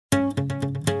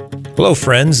Hello,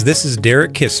 friends. This is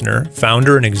Derek Kistner,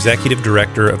 founder and executive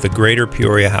director of the Greater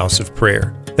Peoria House of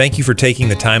Prayer. Thank you for taking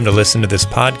the time to listen to this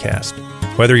podcast.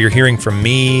 Whether you're hearing from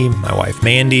me, my wife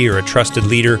Mandy, or a trusted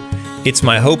leader, it's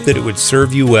my hope that it would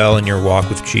serve you well in your walk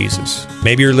with Jesus.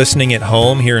 Maybe you're listening at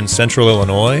home here in Central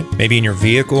Illinois, maybe in your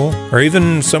vehicle, or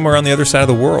even somewhere on the other side of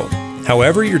the world.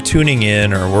 However you're tuning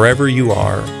in or wherever you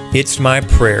are, it's my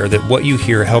prayer that what you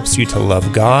hear helps you to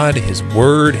love God, His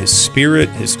Word, His Spirit,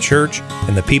 His church,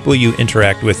 and the people you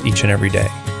interact with each and every day.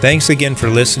 Thanks again for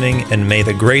listening, and may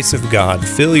the grace of God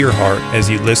fill your heart as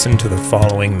you listen to the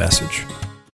following message.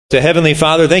 To Heavenly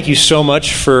Father, thank you so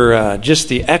much for just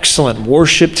the excellent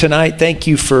worship tonight. Thank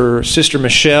you for Sister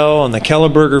Michelle and the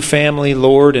Kellerberger family,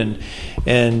 Lord,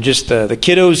 and just the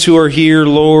kiddos who are here,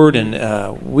 Lord.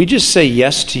 And we just say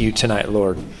yes to you tonight,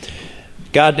 Lord.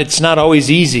 God, it's not always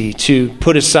easy to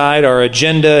put aside our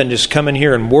agenda and just come in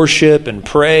here and worship and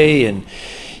pray and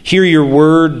hear your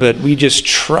word, but we just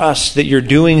trust that you're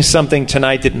doing something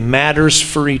tonight that matters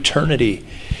for eternity.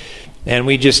 And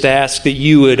we just ask that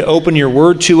you would open your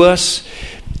word to us.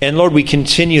 And Lord, we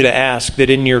continue to ask that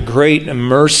in your great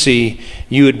mercy,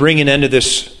 you would bring an end to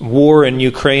this war in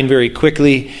Ukraine very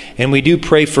quickly. And we do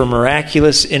pray for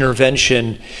miraculous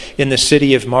intervention in the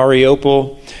city of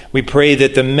Mariupol. We pray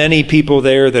that the many people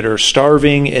there that are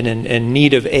starving and in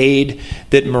need of aid,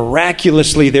 that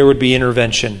miraculously there would be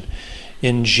intervention.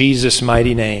 In Jesus'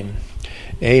 mighty name,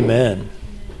 amen.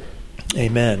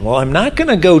 Amen. Well, I'm not going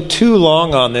to go too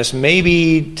long on this,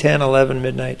 maybe 10, 11,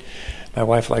 midnight. My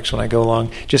wife likes when I go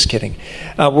long. Just kidding.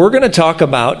 We're going to talk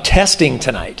about testing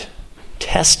tonight.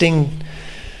 Testing.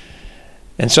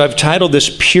 And so I've titled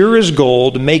this Pure as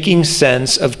Gold, Making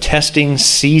Sense of Testing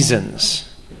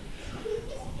Seasons.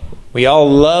 We all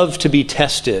love to be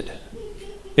tested.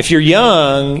 If you're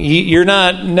young, you're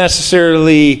not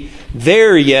necessarily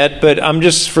there yet, but I'm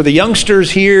just, for the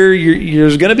youngsters here,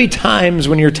 there's going to be times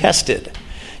when you're tested.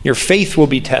 Your faith will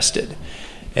be tested.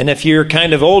 And if you're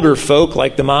kind of older folk,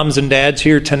 like the moms and dads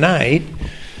here tonight,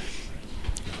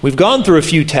 we've gone through a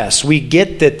few tests. We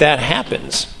get that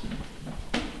happens.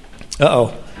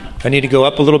 Uh-oh. I need to go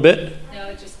up a little bit? No,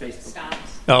 it just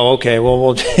stops. Oh, okay.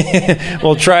 Well,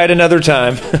 we'll try it another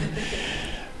time.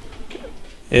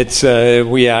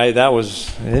 That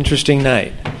was an interesting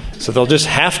night. So they'll just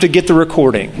have to get the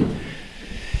recording.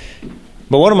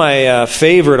 But one of my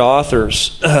favorite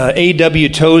authors, A.W.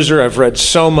 Tozer, I've read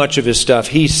so much of his stuff.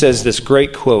 He says this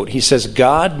great quote. He says,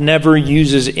 God never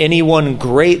uses anyone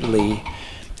greatly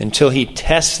until he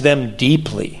tests them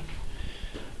deeply.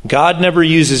 God never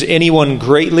uses anyone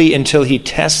greatly until he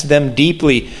tests them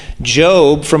deeply.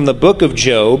 Job, from the book of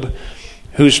Job,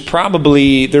 who's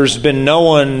probably, there's been no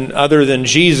one other than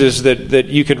Jesus that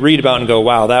you could read about and go,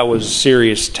 wow, that was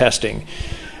serious testing.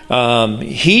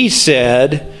 He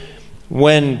said,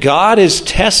 when God has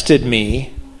tested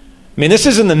me, this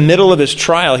is in the middle of his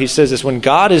trial. He says this, when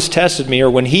God has tested me, or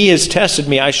when he has tested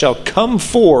me, I shall come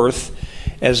forth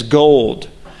as gold.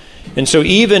 And so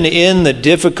even in the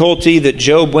difficulty that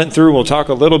Job went through, we'll talk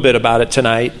a little bit about it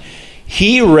tonight,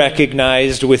 he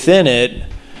recognized within it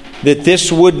that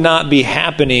this would not be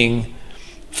happening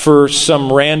for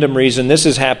some random reason. This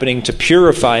is happening to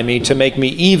purify me, to make me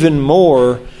even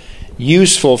more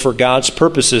useful for God's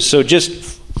purposes. So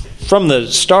just from the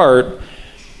start,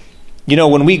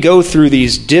 when we go through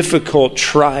these difficult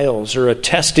trials or a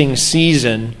testing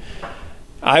season,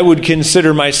 I would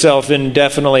consider myself in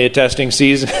definitely a testing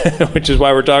season, which is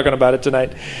why we're talking about it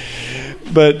tonight.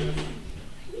 But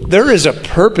there is a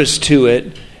purpose to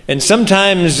it. And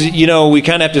sometimes, we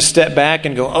kind of have to step back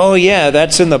and go, oh yeah,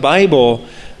 that's in the Bible.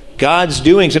 God's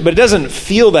doing it. But it doesn't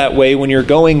feel that way when you're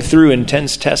going through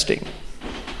intense testing.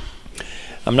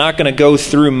 I'm not going to go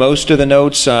through most of the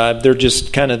notes. They're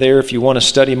just kind of there if you want to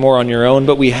study more on your own.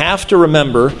 But we have to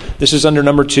remember, this is under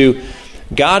number 2,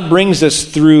 God brings us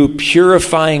through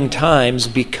purifying times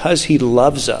because he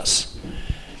loves us.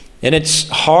 And it's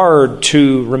hard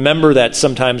to remember that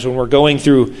sometimes when we're going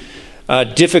through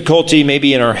difficulty,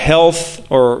 maybe in our health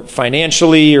or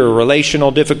financially or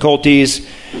relational difficulties,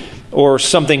 or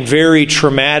something very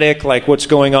traumatic like what's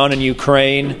going on in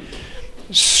Ukraine.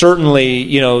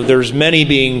 Certainly, there's many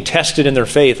being tested in their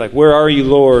faith. Like, where are you,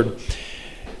 Lord?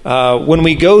 When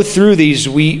we go through these,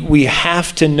 we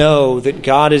have to know that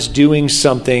God is doing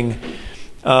something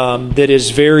that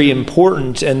is very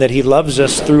important and that he loves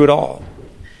us through it all.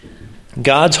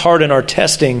 God's heart in our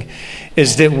testing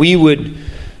is that we would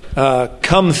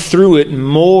come through it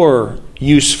more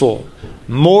useful,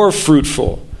 more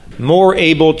fruitful, more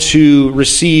able to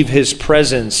receive his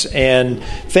presence and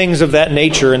things of that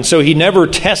nature. And so he never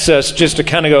tests us just to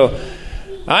kind of go,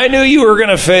 I knew you were going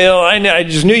to fail. I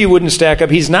just knew you wouldn't stack up.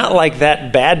 He's not like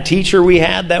that bad teacher we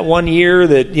had that one year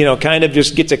that, kind of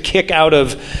just gets a kick out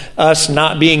of us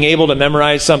not being able to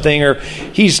memorize something. Or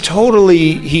he's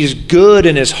good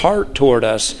in his heart toward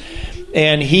us.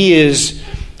 And he is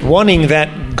wanting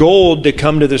that gold to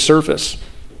come to the surface.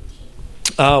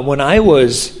 When I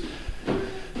was,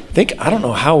 I don't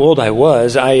know how old I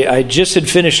was. I just had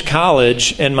finished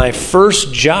college, and my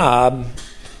first job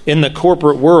in the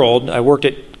corporate world, I worked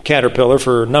at Caterpillar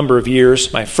for a number of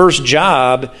years. My first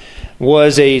job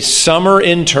was a summer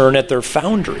intern at their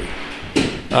foundry.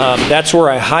 That's where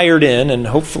I hired in, and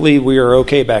hopefully we are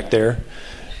okay back there.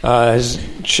 Are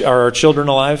our children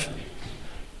alive?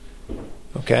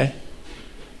 Okay.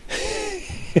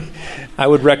 I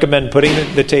would recommend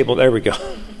putting the table. There we go.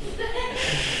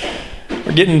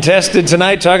 We're getting tested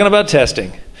tonight, talking about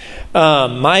testing.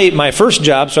 My first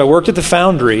job, so I worked at the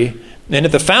foundry. And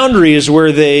at the foundry is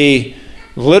where they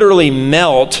literally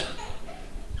melt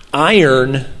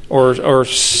iron, or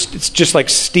it's just like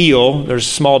steel. There's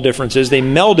small differences. They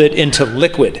melt it into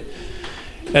liquid.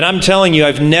 And I'm telling you,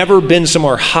 I've never been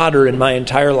somewhere hotter in my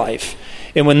entire life.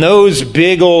 And when those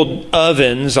big old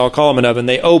ovens, I'll call them an oven,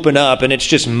 they open up and it's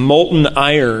just molten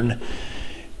iron.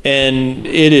 And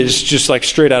it is just like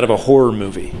straight out of a horror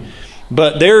movie.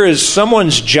 But there is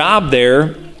someone's job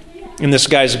there. And this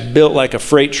guy's built like a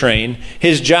freight train.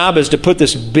 His job is to put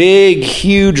this big,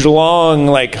 huge, long,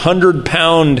 like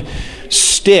 100-pound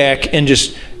stick and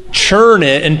just churn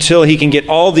it until he can get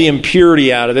all the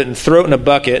impurity out of it and throw it in a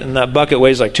bucket. And that bucket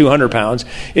weighs like 200 pounds.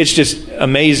 It's just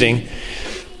amazing.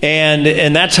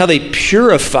 And that's how they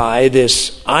purify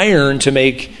this iron to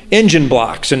make engine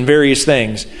blocks and various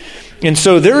things. And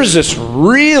so there's this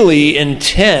really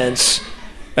intense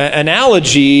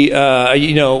analogy,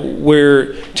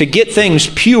 where to get things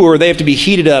pure, they have to be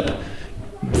heated up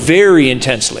very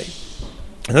intensely.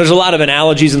 And there's a lot of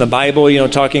analogies in the Bible,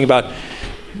 talking about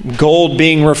gold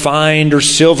being refined or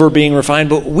silver being refined,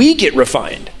 but we get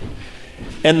refined.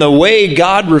 And the way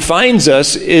God refines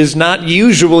us is not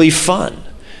usually fun.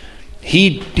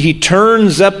 He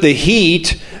turns up the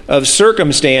heat of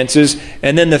circumstances,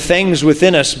 and then the things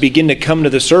within us begin to come to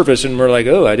the surface, and we're like,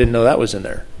 oh, I didn't know that was in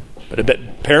there. But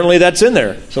apparently that's in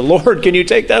there. So, Lord, can you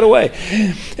take that away?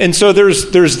 And so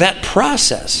there's that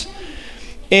process.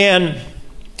 And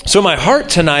so my heart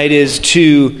tonight is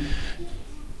to,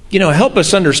 help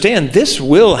us understand this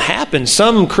will happen.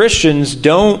 Some Christians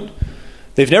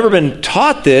they've never been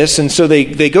taught this, and so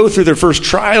they go through their first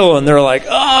trial and they're like,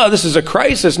 this is a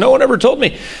crisis. No one ever told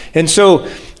me. And so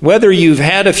whether you've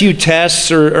had a few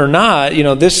tests or not,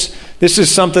 this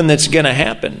is something that's going to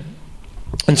happen.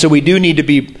 And so we do need to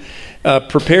be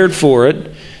prepared for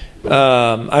it.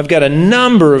 I've got a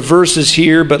number of verses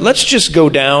here, but let's just go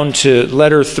down to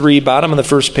letter 3, bottom of the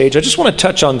first page. I just want to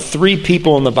touch on 3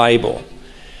 people in the Bible.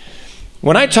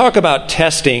 When I talk about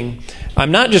testing, I'm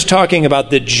not just talking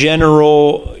about the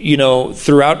general,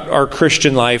 throughout our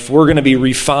Christian life, we're going to be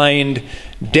refined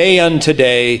day unto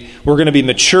day. We're going to be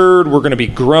matured. We're going to be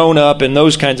grown up and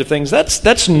those kinds of things.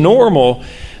 That's normal.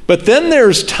 But then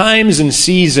there's times and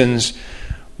seasons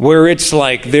where it's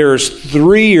like there's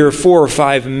 3 or 4 or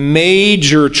 5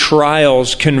 major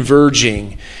trials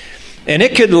converging. And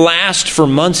it could last for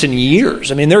months and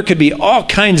years. I mean, there could be all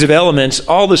kinds of elements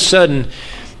all of a sudden.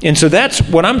 And so that's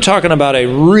when I'm talking about a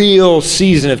real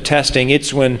season of testing.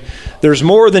 It's when there's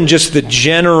more than just the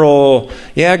general,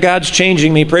 God's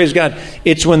changing me, praise God.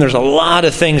 It's when there's a lot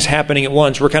of things happening at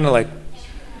once. We're kind of like,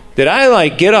 did I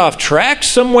get off track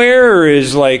somewhere? Or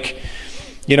is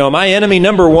my enemy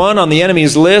number 1 on the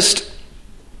enemy's list?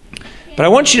 But I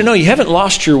want you to know you haven't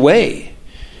lost your way.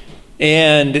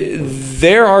 And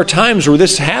there are times where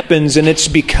this happens, and it's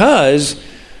because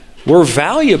we're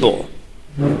valuable.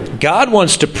 God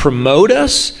wants to promote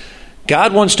us.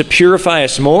 God wants to purify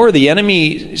us more. The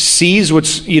enemy sees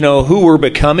who we're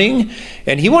becoming,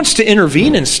 and he wants to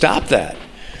intervene and stop that.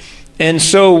 And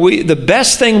so the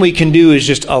best thing we can do is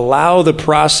just allow the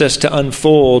process to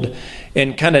unfold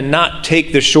and kind of not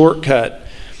take the shortcut.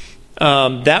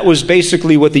 That was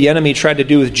basically what the enemy tried to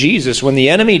do with Jesus. When the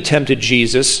enemy tempted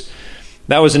Jesus,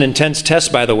 that was an intense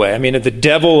test, by the way. I mean, if the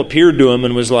devil appeared to him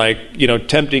and was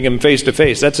tempting him face to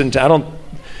face, I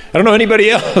don't know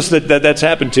anybody else that's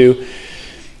happened to.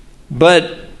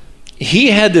 But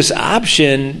he had this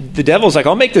option. The devil's like,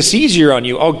 I'll make this easier on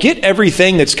you. I'll get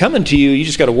everything that's coming to you. You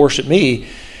just got to worship me.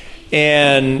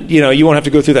 And, you won't have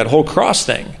to go through that whole cross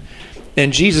thing.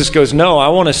 And Jesus goes, no, I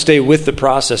want to stay with the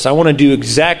process. I want to do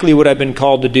exactly what I've been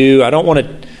called to do. I don't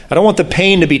want the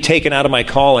pain to be taken out of my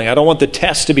calling. I don't want the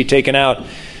test to be taken out.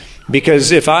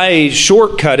 Because if I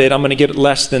shortcut it, I'm going to get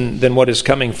less than what is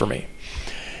coming for me.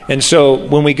 And so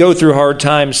when we go through hard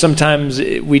times, sometimes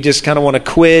we just kind of want to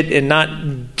quit and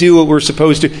not do what we're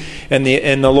supposed to. And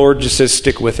the Lord just says,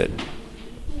 stick with it.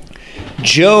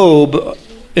 Job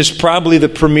is probably the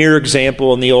premier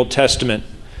example in the Old Testament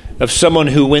of someone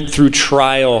who went through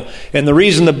trial. And the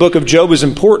reason the book of Job is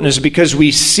important is because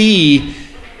we see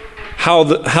how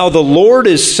the Lord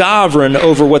is sovereign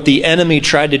over what the enemy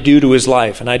tried to do to his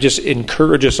life. And I just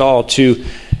encourage us all to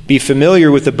be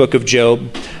familiar with the book of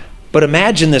Job. But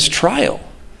imagine this trial.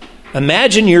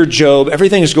 Imagine you're Job.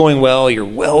 Everything's going well. You're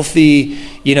wealthy.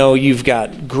 You've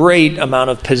got great amount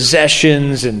of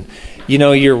possessions, and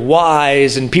you're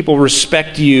wise, and people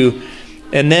respect you.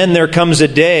 And then there comes a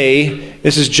day,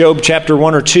 this is Job chapter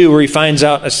 1 or 2, where he finds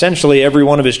out essentially every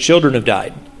one of his children have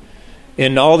died.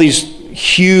 And all these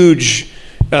huge,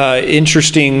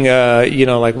 interesting,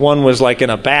 like one was like in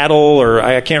a battle, or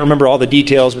I can't remember all the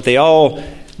details, but they all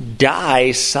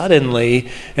die suddenly,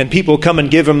 and people come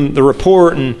and give him the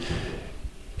report, and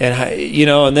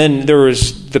then there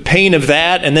was the pain of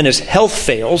that, and then his health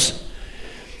fails.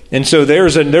 And so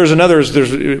there's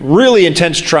a really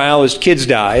intense trial. His kids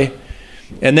die.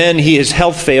 And then his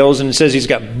health fails, and it says he's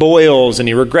got boils, and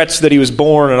he regrets that he was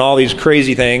born, and all these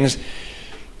crazy things.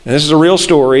 And this is a real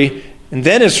story. And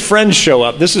then his friends show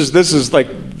up. This is like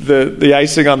the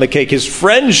icing on the cake. His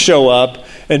friends show up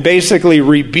and basically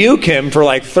rebuke him for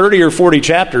like 30 or 40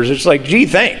 chapters. It's like, gee,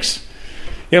 thanks.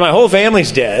 My whole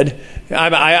family's dead.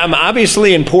 I'm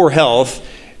obviously in poor health.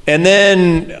 And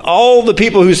then all the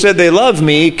people who said they love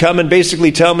me come and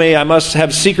basically tell me I must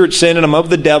have secret sin and I'm of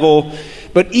the devil.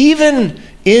 But even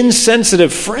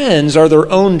insensitive friends are their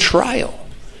own trial.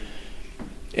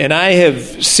 And I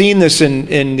have seen this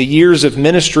in the years of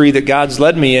ministry that God's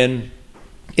led me in.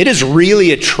 It is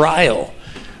really a trial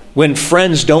when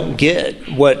friends don't get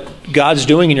what God's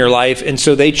doing in your life, and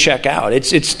so they check out.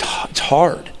 It's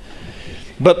hard.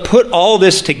 But put all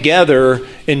this together,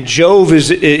 and Job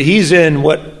he's in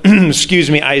what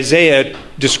Isaiah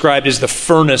described as the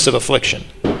furnace of affliction.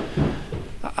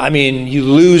 I mean, you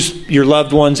lose your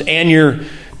loved ones, and you're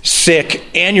sick,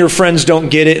 and your friends don't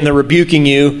get it, and they're rebuking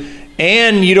you,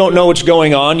 and you don't know what's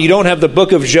going on. You don't have the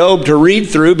book of Job to read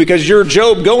through because you're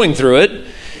Job going through it.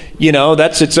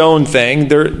 That's its own thing.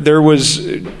 There was,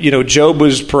 Job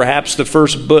was perhaps the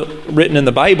first book written in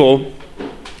the Bible.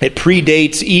 It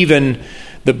predates even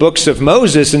the books of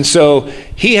Moses, and so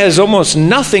he has almost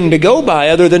nothing to go by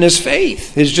other than his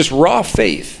faith, his just raw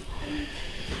faith.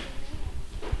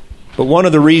 But one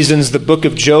of the reasons the book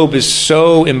of Job is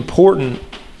so important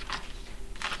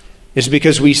is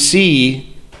because we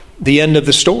see the end of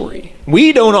the story.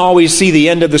 We don't always see the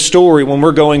end of the story when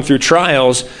we're going through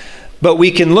trials, but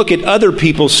we can look at other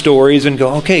people's stories and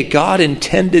go, okay, God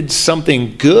intended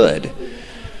something good.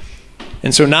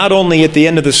 And so not only at the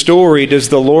end of the story does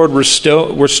the Lord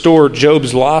restore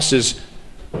Job's losses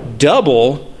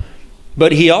double,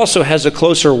 but he also has a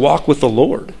closer walk with the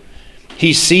Lord.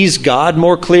 He sees God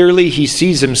more clearly. He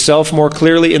sees himself more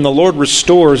clearly. And the Lord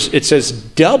restores, it says,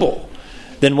 double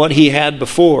than what he had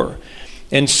before.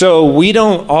 And so we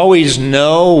don't always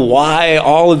know why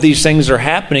all of these things are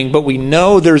happening, but we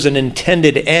know there's an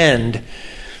intended end,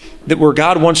 that where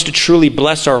God wants to truly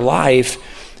bless our life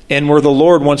and where the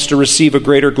Lord wants to receive a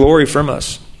greater glory from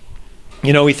us.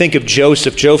 We think of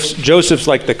Joseph. Joseph's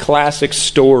like the classic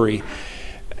story.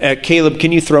 Caleb,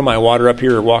 can you throw my water up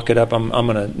here or walk it up? I'm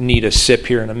going to need a sip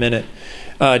here in a minute.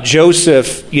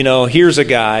 Joseph, here's a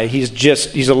guy.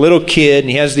 He's a little kid, and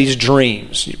he has these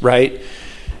dreams, right?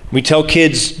 We tell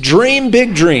kids, dream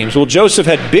big dreams. Well, Joseph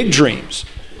had big dreams.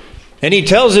 And he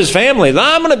tells his family,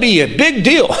 I'm going to be a big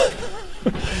deal.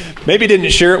 Maybe he didn't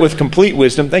share it with complete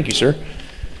wisdom. Thank you, sir.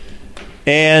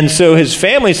 And so his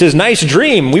family says, nice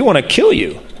dream. We want to kill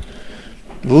you.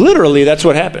 Literally, that's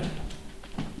what happened.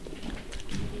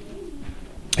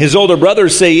 His older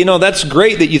brothers say, that's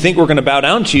great that you think we're going to bow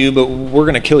down to you, but we're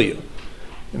going to kill you.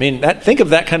 I mean, think of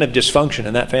that kind of dysfunction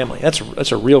in that family.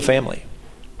 That's a real family.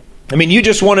 I mean, you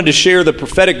just wanted to share the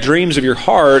prophetic dreams of your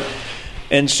heart,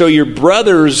 and so your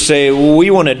brothers say, well, we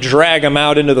want to drag him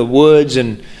out into the woods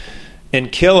and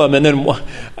kill him. And then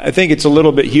I think it's a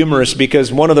little bit humorous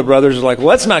because one of the brothers is like, well,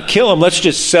 let's not kill him. Let's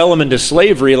just sell him into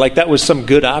slavery. Like that was some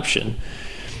good option.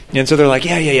 And so they're like,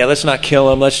 yeah, let's not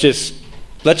kill him. Let's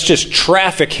just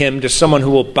traffic him to someone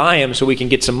who will buy him so we can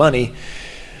get some money.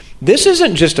 This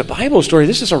isn't just a Bible story.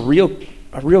 This is a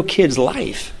real kid's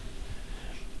life.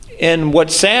 And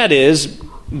what's sad is,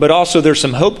 but also there's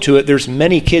some hope to it, there's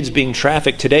many kids being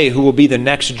trafficked today who will be the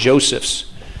next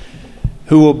Josephs,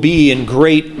 who will be in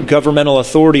great governmental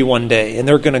authority one day, and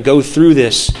they're going to go through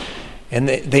this, and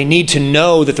they need to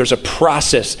know that there's a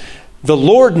process. the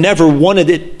Lord never wanted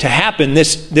it to happen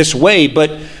this way,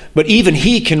 but even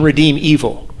he can redeem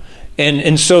evil.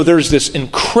 And so there's this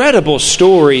incredible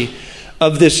story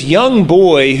of this young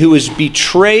boy who is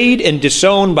betrayed and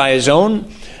disowned by his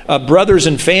own brothers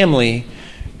and family,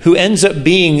 who ends up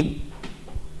being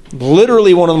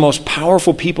literally one of the most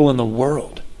powerful people in the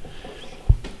world.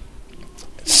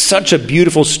 Such a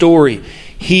beautiful story.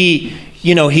 He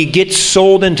gets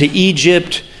sold into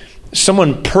Egypt.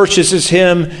 Someone purchases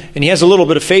him, and he has a little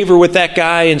bit of favor with that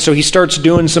guy, and so he starts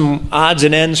doing some odds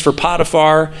and ends for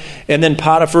Potiphar, and then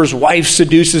Potiphar's wife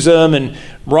seduces him and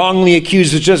wrongly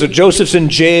accuses Joseph. Joseph's in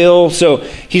jail, so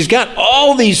he's got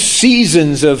all these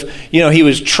seasons of, he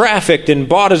was trafficked and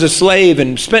bought as a slave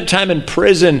and spent time in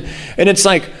prison, and it's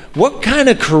like, what kind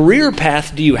of career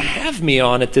path do you have me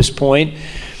on at this point?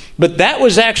 But that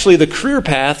was actually the career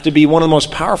path to be one of the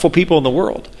most powerful people in the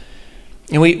world.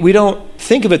 And we don't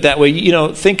think of it that way.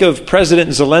 Think of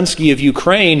President Zelensky of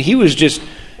Ukraine. He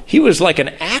was like an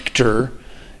actor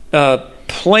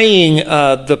playing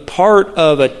the part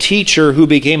of a teacher who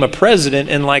became a president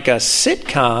in like a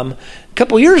sitcom a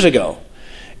couple years ago.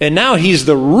 And now he's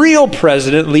the real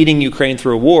president leading Ukraine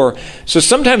through a war. So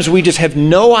sometimes we just have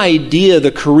no idea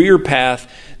the career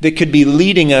path that could be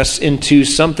leading us into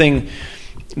something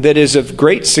that is of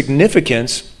great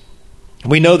significance.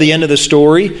 We know the end of the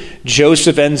story.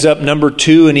 Joseph ends up number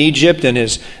 2 in Egypt, and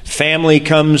his family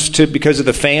comes to because of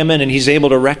the famine, and he's able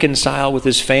to reconcile with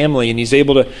his family, and he's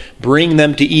able to bring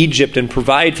them to Egypt and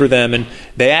provide for them. And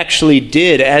they actually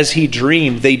did, as he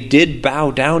dreamed, they did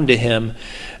bow down to him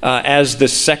as the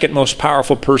second most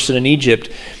powerful person in Egypt.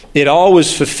 It all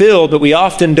was fulfilled, but we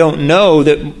often don't know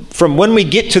that from when we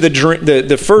get to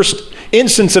the first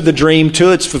instance of the dream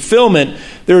to its fulfillment,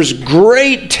 there's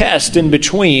great test in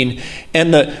between.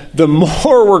 And the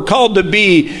more we're called to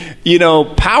be,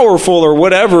 powerful or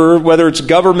whatever, whether it's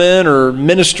government or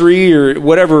ministry or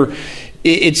whatever,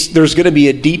 there's going to be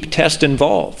a deep test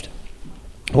involved.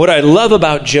 What I love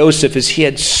about Joseph is he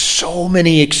had so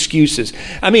many excuses.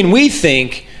 I mean, we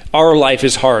think our life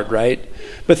is hard, right?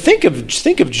 But think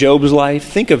of Job's life.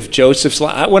 Think of Joseph's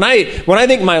life. When I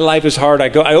think my life is hard,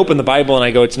 I open the Bible and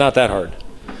I go, it's not that hard.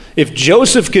 If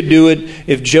Joseph could do it,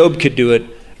 if Job could do it,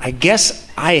 I guess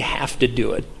I have to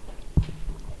do it. I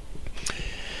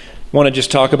want to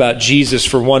just talk about Jesus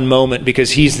for one moment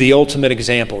because he's the ultimate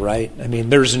example, right? I mean,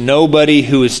 there's nobody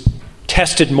who is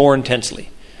tested more intensely.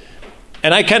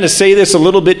 And I kind of say this a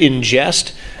little bit in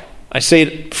jest. I say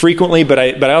it frequently, but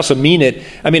I also mean it.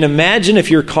 I mean, imagine if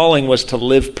your calling was to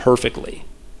live perfectly.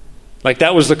 Like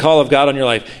that was the call of God on your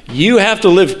life. You have to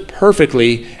live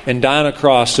perfectly and die on a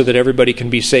cross so that everybody can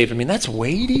be saved. I mean, that's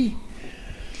weighty.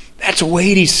 That's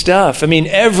weighty stuff. I mean,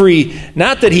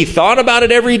 not that he thought about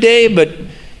it every day, but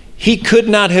he could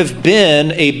not have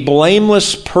been a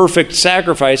blameless, perfect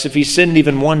sacrifice if he sinned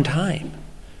even one time.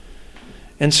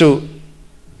 And so,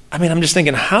 I mean, I'm just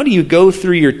thinking, how do you go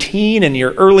through your teen and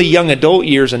your early young adult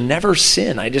years and never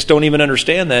sin? I just don't even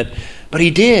understand that. But he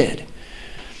did.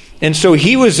 And so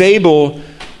he was able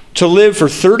to live for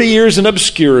 30 years in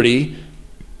obscurity,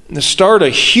 to start a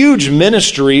huge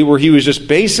ministry where he was just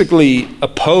basically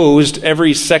opposed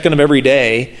every second of every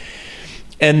day,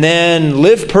 and then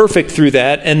live perfect through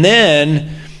that. And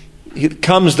then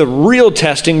comes the real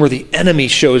testing where the enemy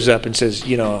shows up and says,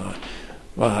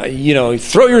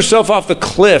 throw yourself off the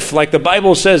cliff like the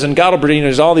Bible says, and God will bring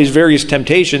there's all these various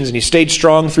temptations, and he stayed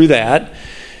strong through that.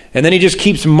 And then he just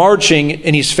keeps marching,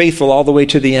 and he's faithful all the way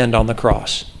to the end on the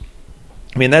cross.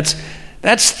 I mean,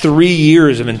 that's 3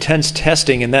 years of intense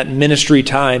testing in that ministry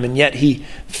time, and yet he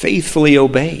faithfully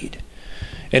obeyed.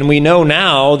 And we know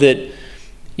now that,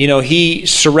 he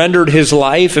surrendered his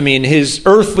life. I mean, his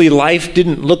earthly life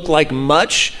didn't look like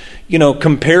much,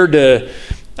 compared to,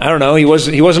 I don't know, he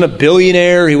wasn't a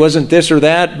billionaire, he wasn't this or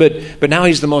that, but now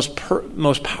he's the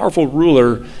most powerful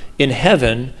ruler in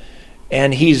heaven,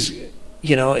 and he's,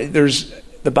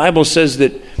 the Bible says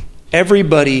that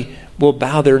everybody will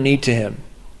bow their knee to him.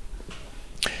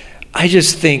 I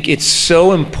just think it's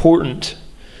so important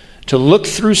to look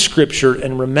through Scripture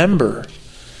and remember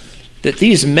that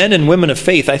these men and women of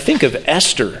faith, I think of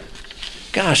Esther.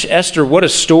 Gosh, Esther, what a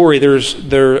story.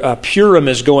 Their Purim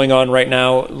is going on right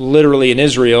now, literally in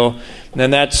Israel.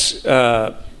 And that's,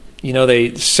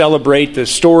 they celebrate the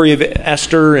story of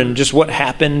Esther and just what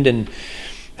happened and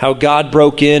how God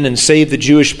broke in and saved the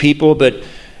Jewish people. But,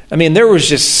 I mean, there was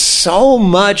just so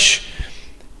much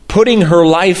putting her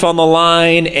life on the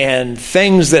line and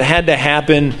things that had to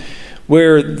happen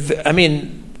where,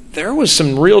 there was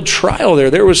some real trial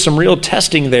there. There was some real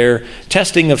testing there,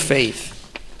 testing of faith.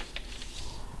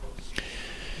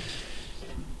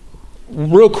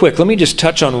 real quick, let me just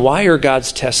touch on why are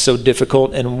God's tests so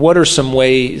difficult and what are some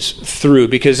ways through.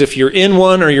 Because if you're in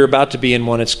one or you're about to be in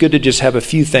one, it's good to just have a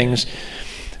few things.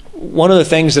 One of the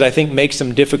things that I think makes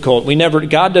them difficult,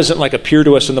 God doesn't like appear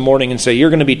to us in the morning and say, you're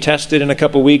going to be tested in a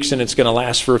couple weeks and it's going to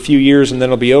last for a few years and then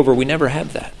it'll be over. We never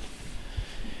have that.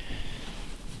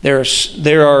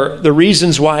 There are the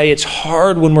reasons why it's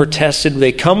hard when we're tested.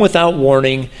 They come without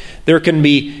warning. There can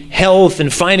be health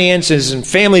and finances and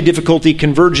family difficulty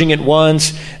converging at once.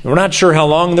 And we're not sure how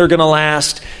long they're going to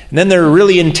last. And then they're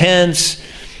really intense.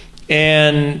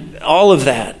 And all of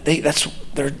that,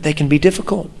 they can be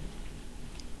difficult.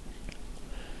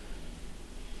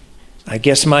 I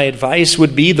guess my advice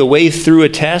would be the way through a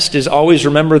test is always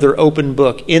remember their open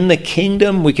book. In the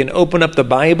kingdom, we can open up the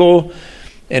Bible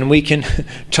and we can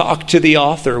talk to the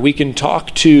author. We can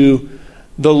talk to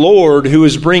the Lord who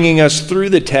is bringing us through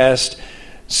the test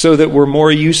so that we're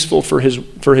more useful for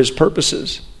his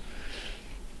purposes.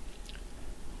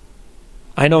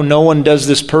 I know no one does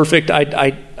this perfect.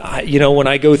 I when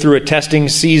I go through a testing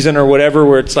season or whatever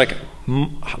where it's like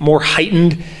more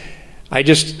heightened, I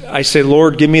say,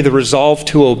 Lord, give me the resolve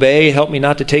to obey. Help me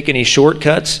not to take any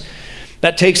shortcuts.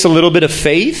 That takes a little bit of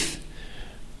faith.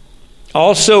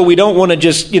 Also, we don't want to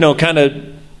just, kind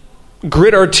of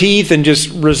grit our teeth and just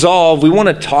resolve. We want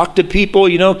to talk to people,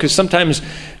 because sometimes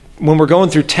when we're going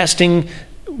through testing,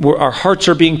 our hearts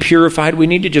are being purified. We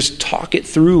need to just talk it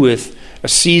through with a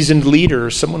seasoned leader,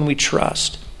 someone we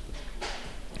trust.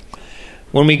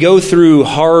 When we go through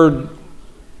hard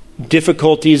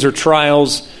difficulties or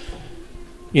trials,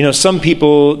 some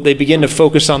people, they begin to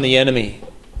focus on the enemy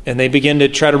and they begin to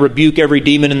try to rebuke every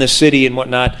demon in the city and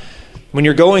whatnot. When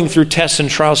you're going through tests and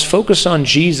trials, focus on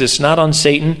Jesus, not on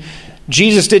Satan.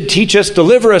 Jesus did teach us,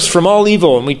 deliver us from all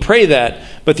evil, and we pray that.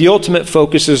 But the ultimate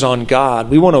focus is on God.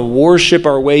 We want to worship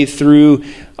our way through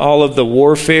all of the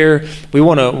warfare. We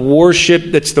want to worship.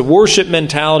 That's the worship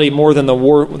mentality more than the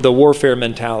warfare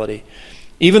mentality.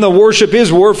 Even though worship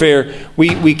is warfare,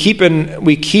 we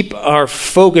keep our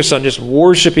focus on just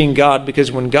worshiping God, because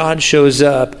when God shows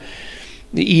up,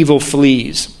 the evil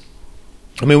flees.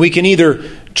 We can either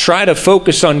try to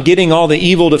focus on getting all the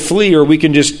evil to flee, or we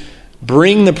can just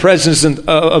bring the presence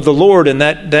of the Lord, and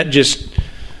that just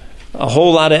a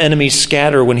whole lot of enemies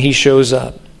scatter when he shows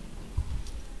up.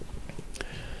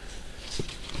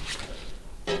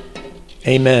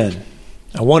 Amen.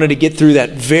 I wanted to get through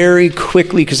that very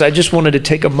quickly because I just wanted to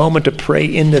take a moment to pray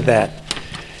into that.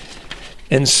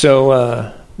 And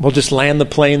so we'll just land the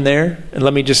plane there, and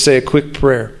let me just say a quick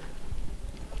prayer.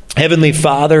 Heavenly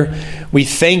Father, we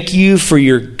thank you for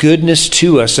your goodness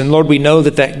to us. And Lord, we know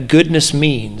that goodness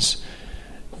means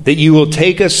that you will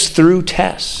take us through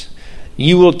tests.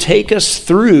 You will take us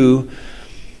through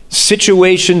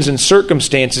situations and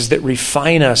circumstances that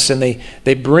refine us, and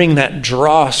they bring that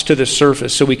dross to the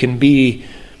surface so we can be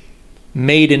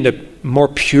made into more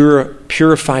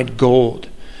purified gold.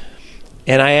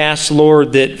 And I ask,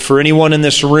 Lord, that for anyone in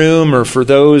this room or for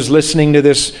those listening to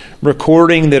this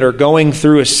recording that are going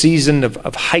through a season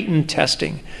of heightened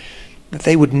testing, that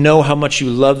they would know how much you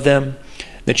love them,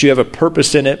 that you have a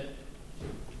purpose in it,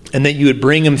 and that you would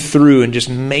bring them through and just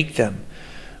make them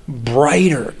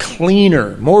brighter,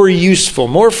 cleaner, more useful,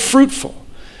 more fruitful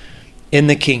in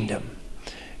the kingdom.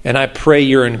 And I pray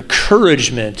your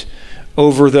encouragement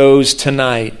over those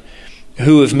tonight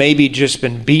who have maybe just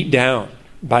been beat down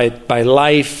by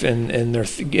life and they're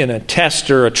in a test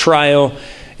or a trial.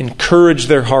 Encourage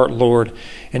their heart, Lord,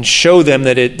 and show them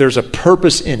that there's a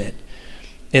purpose in it.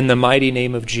 In the mighty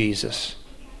name of Jesus.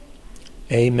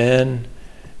 Amen.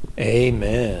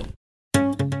 Amen.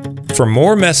 For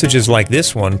more messages like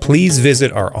this one, please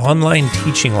visit our online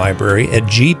teaching library at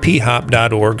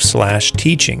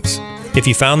gphop.org/teachings. If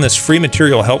you found this free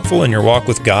material helpful in your walk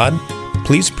with God,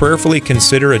 please prayerfully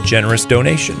consider a generous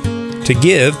donation. To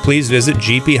give, please visit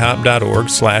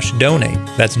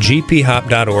gphop.org/donate. That's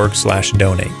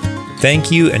gphop.org/donate.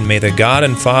 Thank you, and may the God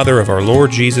and Father of our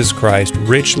Lord Jesus Christ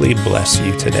richly bless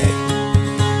you today.